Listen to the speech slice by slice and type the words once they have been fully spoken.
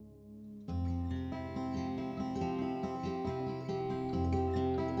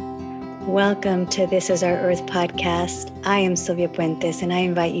Welcome to This Is Our Earth podcast. I am Sylvia Puentes, and I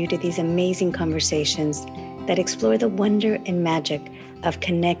invite you to these amazing conversations that explore the wonder and magic of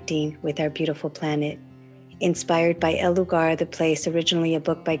connecting with our beautiful planet. Inspired by El Lugar, the place, originally a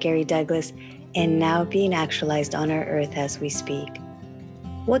book by Gary Douglas, and now being actualized on our Earth as we speak.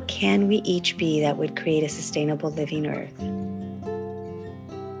 What can we each be that would create a sustainable living Earth?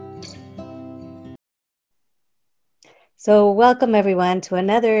 So, welcome everyone to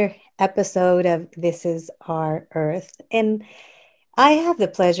another episode of This Is Our Earth. And I have the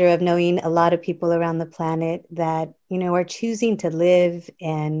pleasure of knowing a lot of people around the planet that, are choosing to live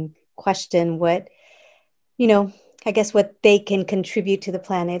and question what, I guess what they can contribute to the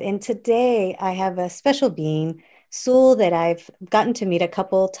planet. And today I have a special being, Sul, that I've gotten to meet a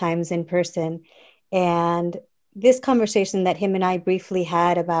couple times in person. And this conversation that him and I briefly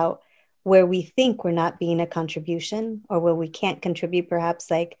had about where we think we're not being a contribution or where we can't contribute, perhaps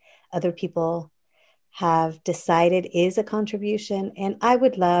like other people have decided is a contribution. And I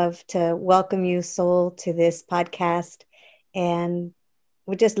would love to welcome you, Sul, to this podcast. And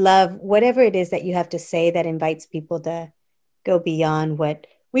would just love whatever it is that you have to say that invites people to go beyond what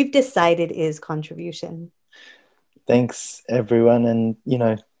we've decided is contribution. Thanks, everyone. And,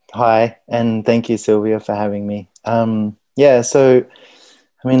 hi. And thank you, Sylvia, for having me. I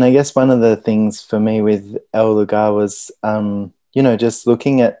guess one of the things for me with El Lugar was, just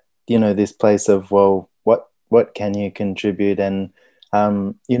looking at, this place of, well, what can you contribute? And,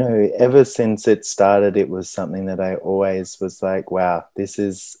 ever since it started, it was something that I always was like, wow, this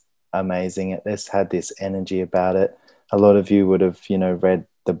is amazing. This had this energy about it. A lot of you would have, read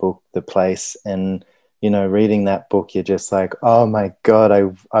the book, The Place, and reading that book, you're just like, oh my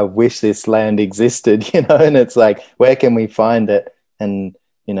God, I wish this land existed, and it's like, where can we find it? And,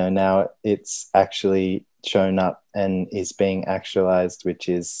 now it's actually shown up and is being actualized, which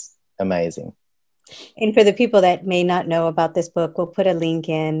is amazing. And for the people that may not know about this book, we'll put a link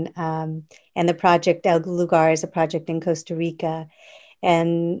in. And the project El Lugar is a project in Costa Rica.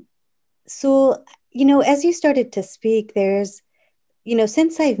 And so, as you started to speak, there's,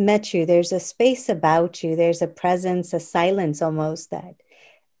 since I've met you, there's a space about you. There's a presence, a silence almost that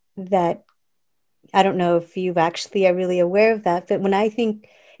I don't know if you've actually are really aware of that. But when I think,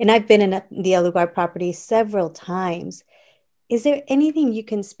 and I've been in the El Lugar property several times, is there anything you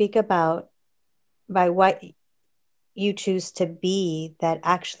can speak about by what you choose to be that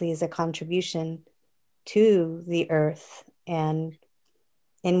actually is a contribution to the earth and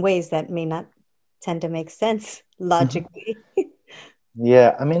in ways that may not tend to make sense logically?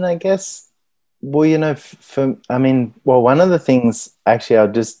 Yeah, I guess, well, one of the things, actually,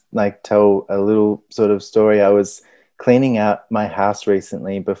 I'll just like tell a little sort of story. I was cleaning out my house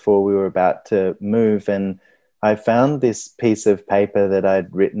recently before we were about to move, and I found this piece of paper that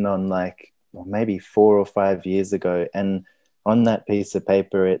I'd written on like, well, maybe 4 or 5 years ago. And on that piece of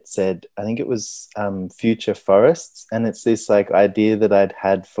paper, it said, I think it was future forests. And it's this like idea that I'd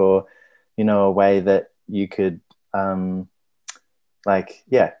had for, a way that you could,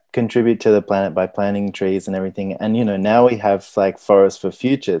 contribute to the planet by planting trees and everything. And now we have like forests for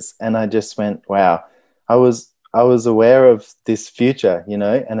futures. And I just went, wow, I was aware of this future,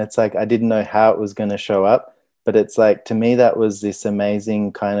 and it's like I didn't know how it was going to show up, but it's like, to me, that was this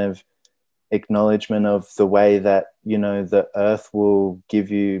amazing kind of acknowledgement of the way that the earth will give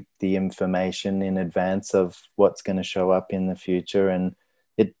you the information in advance of what's going to show up in the future. And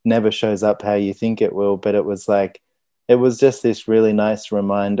it never shows up how you think it will, but it was just this really nice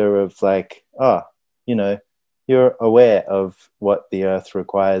reminder of like, oh, you know, you're aware of what the earth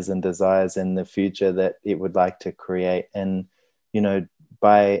requires and desires in the future that it would like to create. And, you know,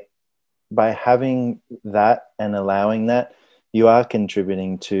 by having that and allowing that, you are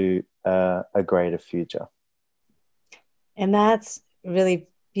contributing to a greater future. And that's really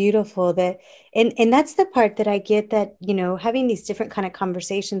beautiful, that and that's the part that I get, that having these different kind of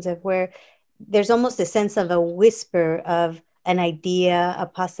conversations of where there's almost a sense of a whisper of an idea, a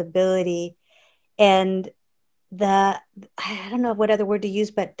possibility, and the I don't know what other word to use,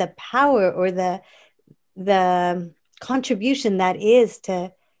 but the power or the contribution that is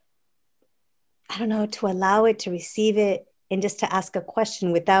to, I don't know, to allow it, to receive it, and just to ask a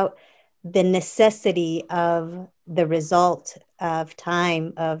question without the necessity of the result of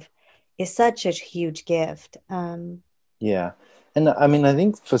time of, is such a huge gift. Yeah. And I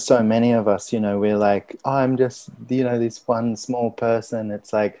think for so many of us, we're like, oh, I'm just, this one small person.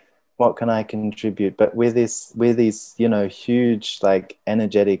 It's like, what can I contribute? But we're these, huge, like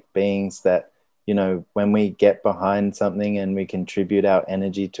energetic beings that, when we get behind something and we contribute our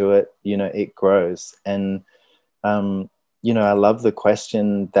energy to it, it grows. And, I love the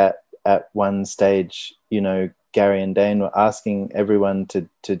question that at one stage, Gary and Dane were asking everyone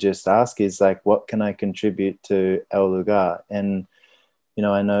to just ask is like, what can I contribute to El Lugar? And,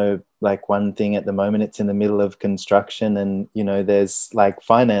 I know like one thing at the moment, it's in the middle of construction and, there's like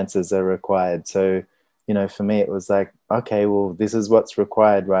finances are required. So, for me, it was like, okay, well, this is what's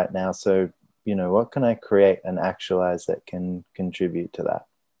required right now. So, what can I create and actualize that can contribute to that?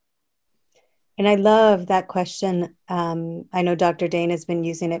 And I love that question. I know Dr. Dane has been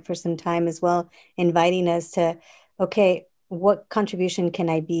using it for some time as well, inviting us to, okay, what contribution can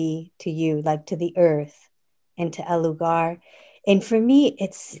I be to you, like to the earth and to El Lugar? And for me,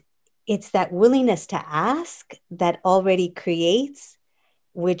 it's that willingness to ask that already creates,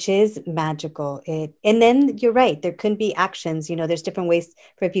 which is magical. And then you're right, there can be actions. There's different ways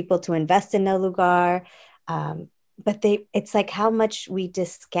for people to invest in El Lugar, but it's like how much we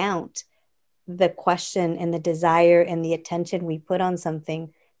discount the question and the desire and the attention we put on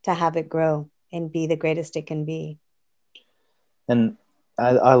something to have it grow and be the greatest it can be. And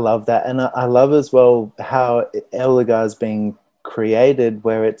I love that. And I love as well how El Lugar is being created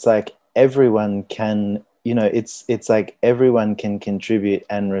where it's like everyone can, it's like everyone can contribute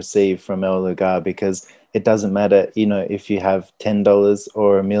and receive from El Lugar because it doesn't matter, if you have $10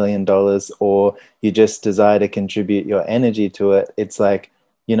 or $1 million or you just desire to contribute your energy to it. It's like,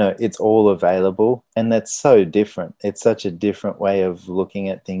 it's all available. And that's so different. It's such a different way of looking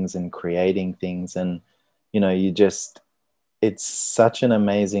at things and creating things. And, you just, it's such an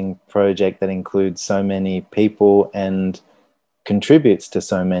amazing project that includes so many people and contributes to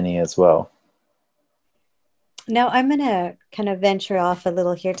so many as well. Now I'm going to kind of venture off a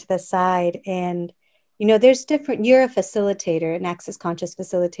little here to the side. And, there's different, you're a facilitator, an Access Conscious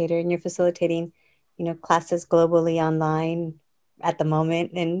facilitator, and you're facilitating, classes globally online at the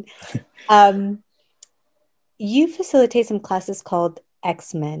moment. And um, you facilitate some classes called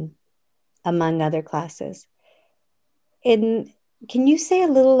X-Men, among other classes. And can you say a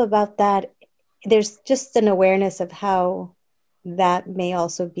little about that? There's just an awareness of how that may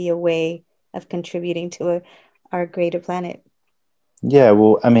also be a way of contributing to our greater planet. Yeah,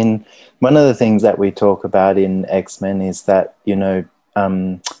 well, I mean, one of the things that we talk about in X-Men is that,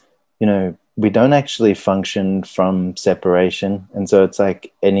 we don't actually function from separation. And so it's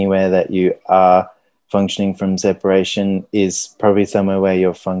like anywhere that you are functioning from separation is probably somewhere where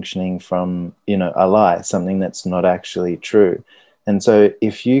you're functioning from, a lie, something that's not actually true. And so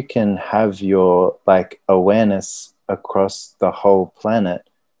if you can have your like awareness across the whole planet,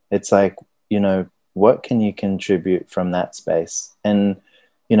 it's like, what can you contribute from that space? And,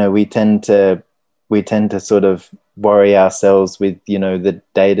 we tend to sort of worry ourselves with, the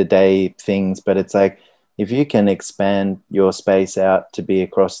day-to-day things, but it's like if you can expand your space out to be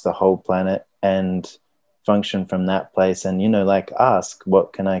across the whole planet and function from that place and, like ask,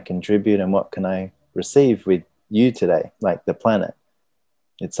 what can I contribute and what can I receive with you today, like the planet?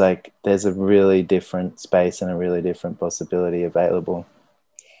 It's like there's a really different space and a really different possibility available.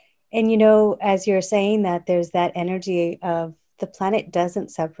 And, as you're saying that, there's that energy of the planet doesn't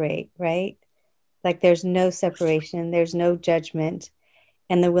separate, right? Like there's no separation, there's no judgment,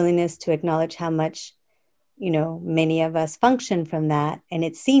 and the willingness to acknowledge how much, many of us function from that. And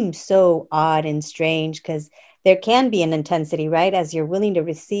it seems so odd and strange because there can be an intensity, right? As you're willing to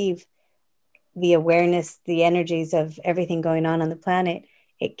receive the awareness, the energies of everything going on the planet,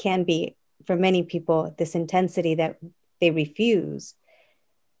 it can be for many people this intensity that they refuse.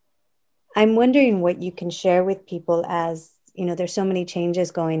 I'm wondering what you can share with people as, there's so many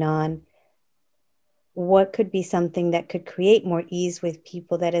changes going on. What could be something that could create more ease with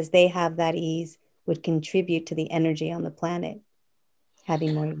people that as they have that ease would contribute to the energy on the planet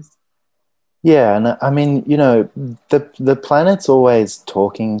having more ease? Yeah, and I mean, the planet's always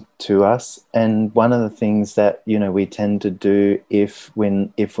talking to us, and one of the things that we tend to do if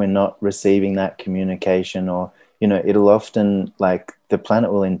we're not receiving that communication, or it'll often like the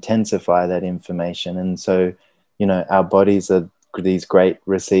planet will intensify that information, and so our bodies are these great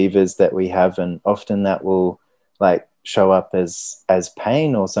receivers that we have, and often that will like show up as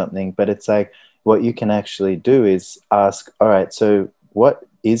pain or something, but it's like what you can actually do is ask, all right, so what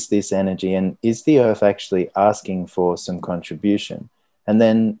is this energy and is the earth actually asking for some contribution? And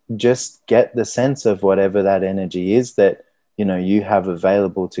then just get the sense of whatever that energy is that you have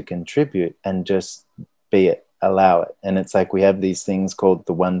available to contribute and just be it, allow it. And it's like we have these things called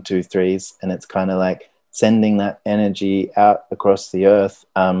the 1 2 3s, and it's kind of like sending that energy out across the earth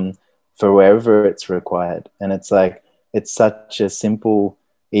for wherever it's required. And it's like it's such a simple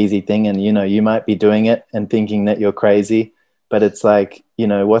easy thing, and you might be doing it and thinking that you're crazy, but it's like,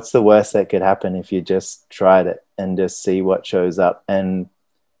 what's the worst that could happen if you just tried it and just see what shows up? And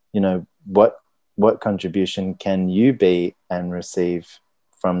what contribution can you be and receive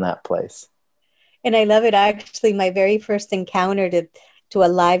from that place? And I love it. Actually, my very first encounter to a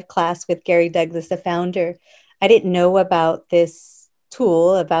live class with Gary Douglas, the founder, I didn't know about this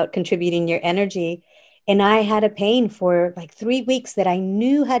tool about contributing your energy. And I had a pain for like 3 weeks that I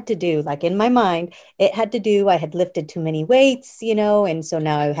knew had to do, like in my mind, it had to do. I had lifted too many weights, and so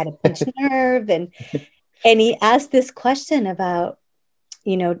now I had a pinched nerve. And he asked this question about,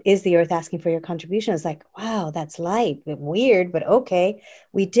 is the earth asking for your contribution? It's like, wow, that's light, weird, but okay.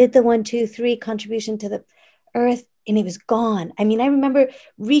 We did the 1, 2, 3 contribution to the earth and it was gone. I mean, I remember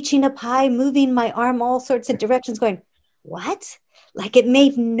reaching up high, moving my arm all sorts of directions, going, what? Like it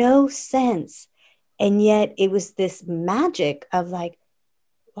made no sense. And yet it was this magic of like,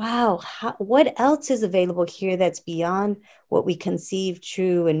 wow, what else is available here that's beyond what we conceive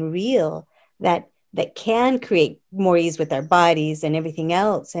true and real that can create more ease with our bodies and everything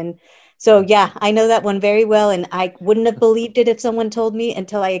else. And so, yeah, I know that one very well. And I wouldn't have believed it if someone told me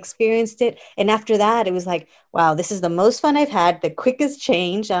until I experienced it. And after that, it was like, wow, this is the most fun I've had, the quickest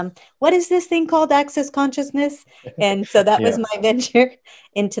change. What is this thing called Access Consciousness? And so that was Yeah. my venture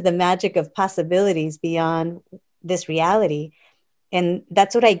into the magic of possibilities beyond this reality. And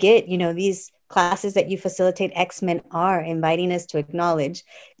that's what I get, these classes that you facilitate, X-Men are inviting us to acknowledge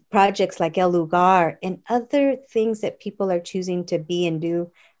projects like El Lugar and other things that people are choosing to be and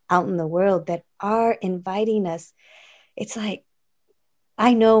do out in the world that are inviting us. It's like,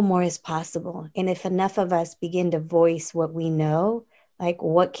 I know more is possible. And if enough of us begin to voice what we know, like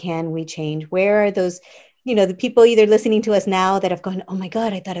what can we change? Where are those, the people either listening to us now that have gone, oh my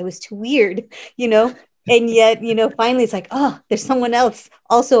God, I thought I was too weird, and yet, finally it's like, oh, there's someone else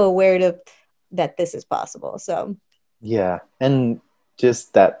also aware of that this is possible. So Yeah. And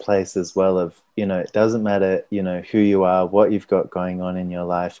just that place as well of, it doesn't matter, who you are, what you've got going on in your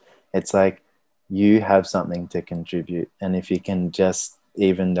life. It's like you have something to contribute. And if you can just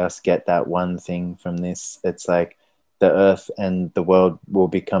get that one thing from this, it's like the earth and the world will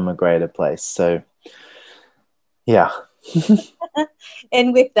become a greater place. So, yeah.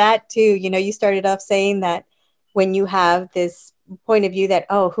 and with that too, you started off saying that when you have this point of view that,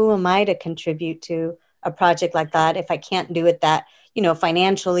 oh, who am I to contribute to a project like that if I can't do it that,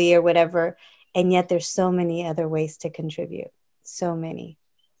 financially or whatever. And yet there's so many other ways to contribute. So many.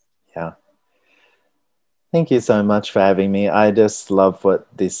 Yeah. Thank you so much for having me. I just love what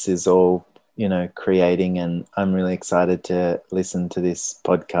this is all, creating, and I'm really excited to listen to this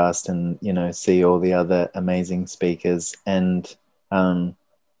podcast and, see all the other amazing speakers. And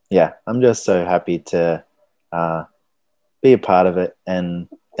yeah, I'm just so happy to be a part of it. And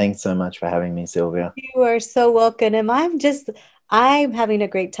thanks so much for having me, Sylvia. You are so welcome. And I'm having a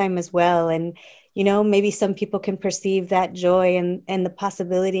great time as well. And, maybe some people can perceive that joy and the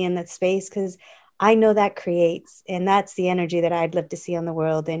possibility in that space because I know that creates, and that's the energy that I'd love to see on the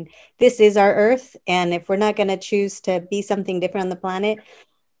world. And this is our earth. And if we're not going to choose to be something different on the planet,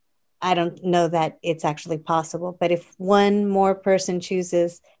 I don't know that it's actually possible. But if one more person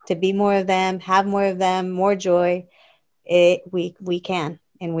chooses to be more of them, have more of them, more joy, we can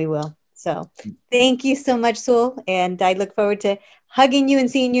and we will. So thank you so much, Sul. And I look forward to hugging you and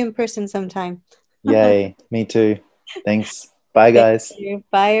seeing you in person sometime. Yay, me too. Thanks. Bye, Thank guys. you.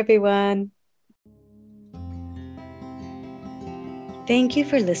 Bye, everyone. Thank you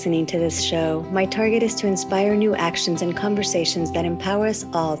for listening to this show. My target is to inspire new actions and conversations that empower us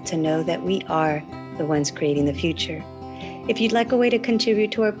all to know that we are the ones creating the future. If you'd like a way to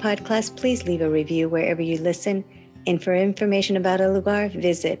contribute to our podcast, please leave a review wherever you listen. And for information about El Lugar,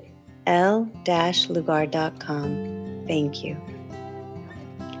 visit el-lugar.com. Thank you.